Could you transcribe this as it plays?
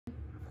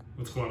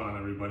What's going on,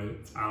 everybody?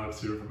 It's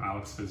Alex here from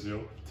Aleks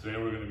Physio. Today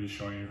we're going to be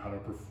showing you how to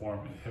perform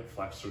a hip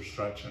flexor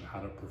stretch and how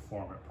to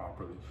perform it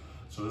properly.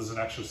 So this is an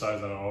exercise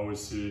that I always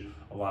see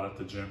a lot at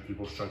the gym,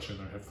 people stretching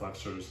their hip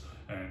flexors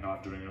and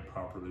not doing it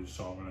properly.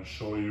 So I'm going to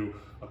show you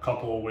a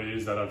couple of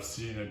ways that I've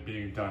seen it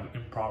being done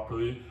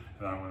improperly,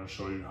 and I'm going to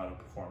show you how to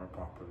perform it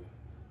properly.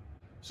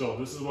 So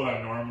this is what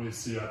I normally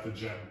see at the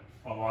gym.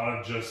 A lot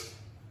of just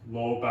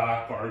low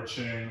back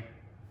arching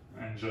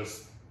and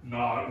just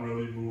not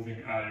really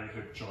moving at your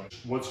hip joint.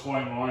 What's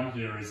going on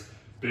here is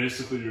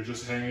basically you're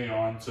just hanging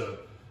on to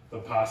the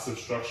passive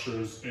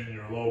structures in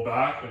your low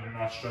back and you're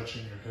not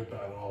stretching your hip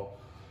at all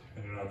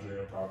and you're not doing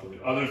it properly.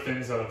 Other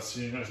things that I've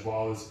seen as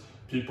well is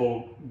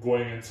people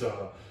going into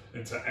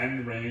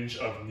end range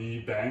of knee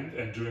bend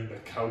and doing the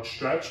couch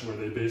stretch where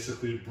they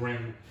basically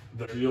bring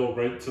the heel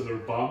right to their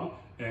bum,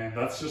 and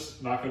that's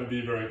just not going to be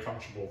very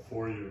comfortable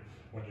for you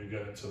when you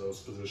get into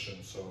those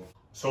positions.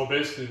 So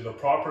basically the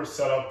proper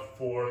setup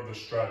for the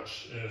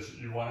stretch is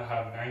you want to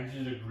have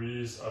 90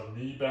 degrees of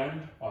knee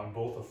bend on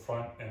both the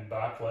front and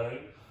back leg.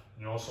 And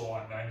you also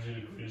want 90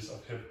 degrees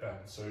of hip bend.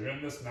 So you're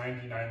in this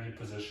 90-90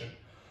 position.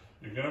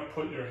 You're going to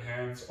put your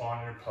hands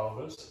on your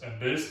pelvis, and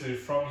basically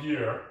from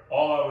here,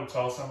 all I would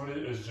tell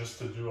somebody is just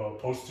to do a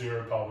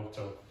posterior pelvic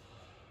tilt.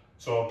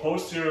 So a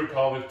posterior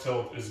pelvic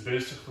tilt is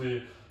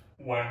basically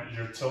when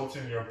you're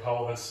tilting your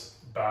pelvis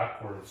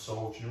backwards.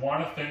 So if you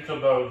want to think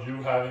about you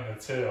having a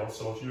tail,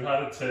 so if you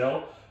had a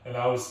tail and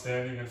I was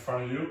standing in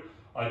front of you,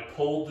 I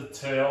pulled the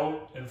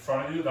tail in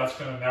front of you, that's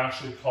going to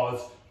naturally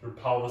cause your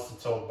pelvis to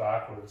tilt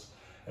backwards.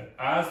 And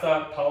as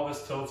that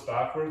pelvis tilts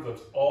backwards,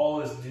 that's all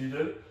is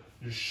needed.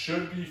 You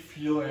should be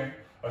feeling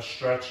a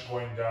stretch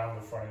going down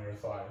the front of your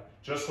thigh,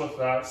 just with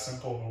that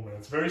simple movement.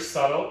 It's very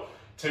subtle,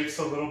 takes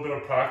a little bit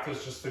of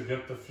practice just to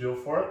get the feel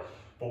for it,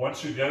 but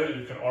once you get it,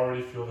 you can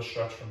already feel the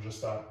stretch from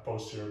just that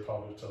posterior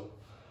pelvic tilt.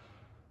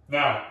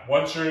 Now,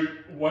 once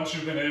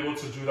you've been able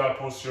to do that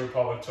posterior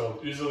pelvic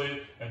tilt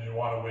easily and you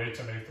want a way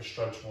to make the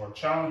stretch more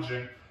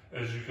challenging,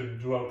 is you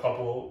can do a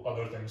couple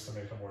other things to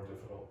make it more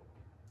difficult.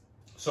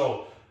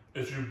 So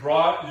if you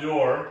brought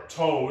your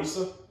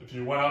toes, if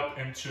you went up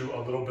into a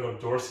little bit of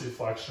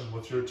dorsiflexion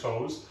with your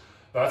toes,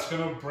 that's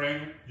going to bring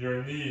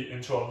your knee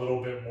into a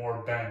little bit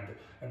more bend.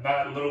 And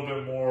that little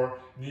bit more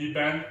knee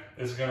bend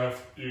is you're going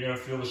to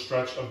feel the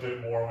stretch a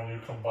bit more when you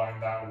combine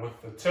that with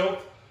the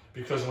tilt.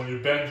 Because when you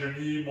bend your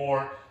knee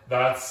more,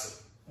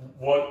 that's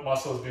what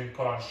muscle is being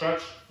put on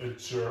stretch.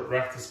 It's your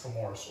rectus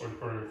femoris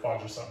or your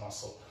quadricep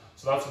muscle.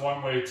 So that's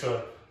one way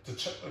to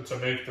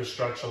make the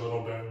stretch a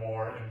little bit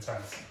more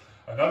intense.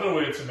 Another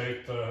way to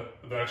make the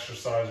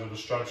exercise or the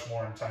stretch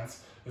more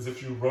intense is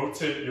if you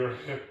rotate your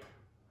hip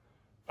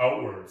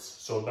outwards.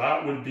 So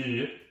that would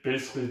be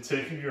basically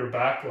taking your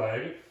back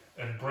leg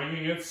and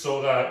bringing it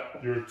so that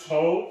your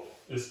toe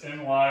is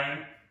in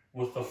line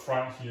with the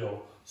front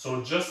heel.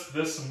 So just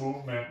this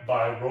movement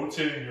by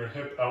rotating your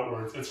hip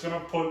outwards, it's going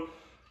to put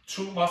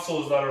two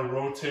muscles that are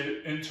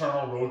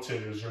internal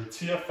rotators, your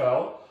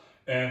TFL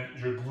and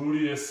your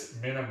gluteus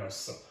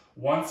minimus.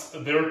 Once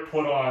they're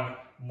put on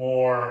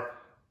more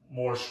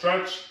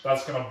stretch,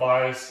 that's going to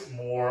bias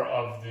more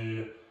of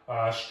the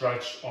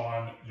stretch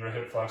on your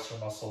hip flexor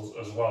muscles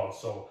as well.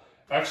 So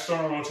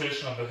external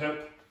rotation of the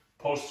hip,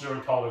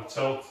 posterior pelvic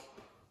tilt,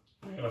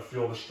 you're going to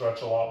feel the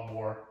stretch a lot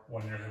more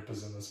when your hip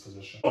is in this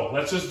position. So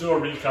let's just do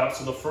a recap.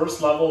 So the first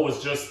level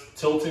was just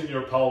tilting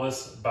your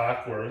pelvis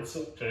backwards.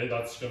 Okay,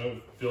 that's going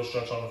to feel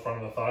stretch on the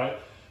front of the thigh.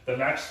 The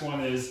next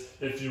one is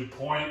if you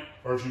point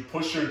or if you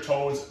push your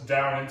toes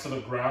down into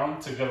the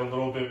ground to get a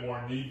little bit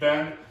more knee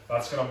bend,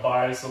 that's going to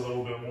bias a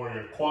little bit more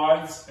your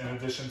quads in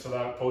addition to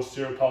that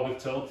posterior pelvic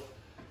tilt.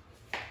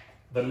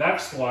 The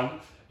next one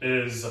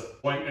is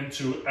going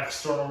into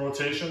external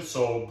rotation.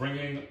 So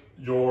bringing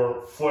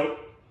your foot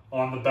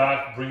on the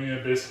back, bringing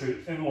it basically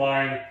in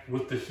line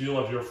with the heel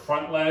of your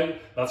front leg.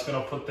 That's going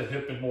to put the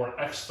hip in more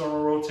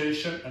external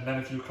rotation. And then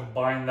if you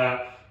combine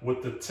that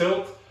with the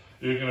tilt,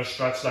 you're going to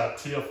stretch that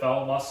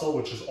TFL muscle,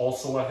 which is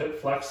also a hip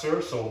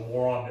flexor, so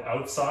more on the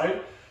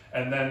outside.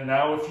 And then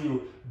now if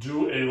you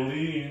do a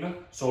lean,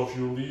 so if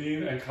you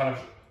lean and kind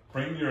of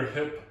bring your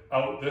hip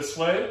out this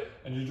way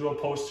and you do a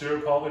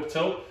posterior pelvic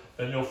tilt,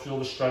 then you'll feel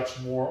the stretch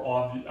more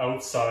on the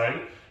outside.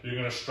 You're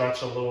going to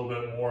stretch a little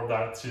bit more of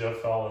that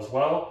TFL as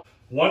well.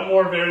 One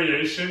more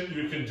variation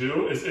you can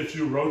do is if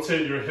you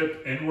rotate your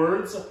hip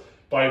inwards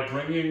by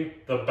bringing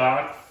the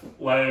back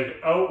leg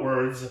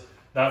outwards,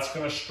 that's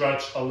going to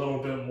stretch a little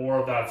bit more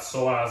of that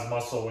psoas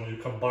muscle when you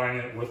combine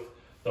it with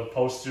the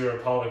posterior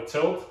pelvic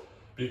tilt.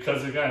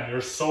 Because again, your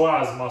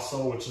psoas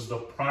muscle, which is the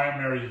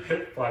primary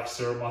hip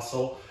flexor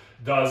muscle,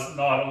 does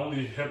not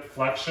only hip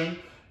flexion,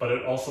 but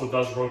it also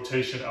does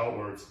rotation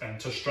outwards. And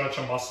to stretch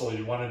a muscle,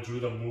 you want to do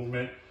the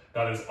movement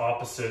that is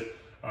opposite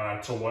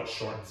to what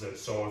shortens it.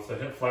 So if the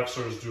hip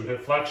flexors do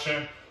hip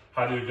flexion,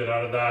 how do you get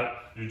out of that?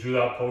 You do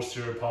that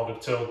posterior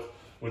pelvic tilt,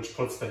 which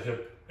puts the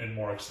hip in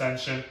more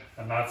extension,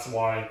 and that's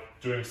why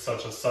doing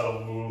such a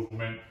subtle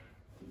movement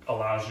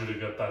allows you to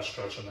get that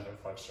stretch in the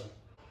hip flexor.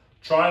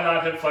 Try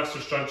that hip flexor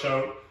stretch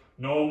out.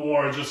 No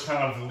more just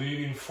kind of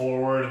leaning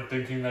forward and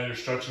thinking that you're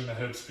stretching the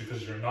hips,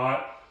 because you're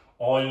not.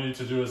 All you need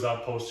to do is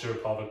that posterior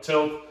pelvic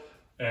tilt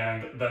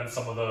and then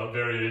some of the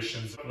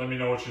variations. Let me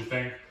know what you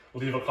think.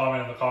 Leave a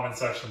comment in the comment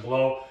section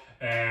below,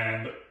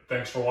 and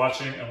thanks for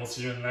watching, and we'll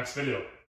see you in the next video.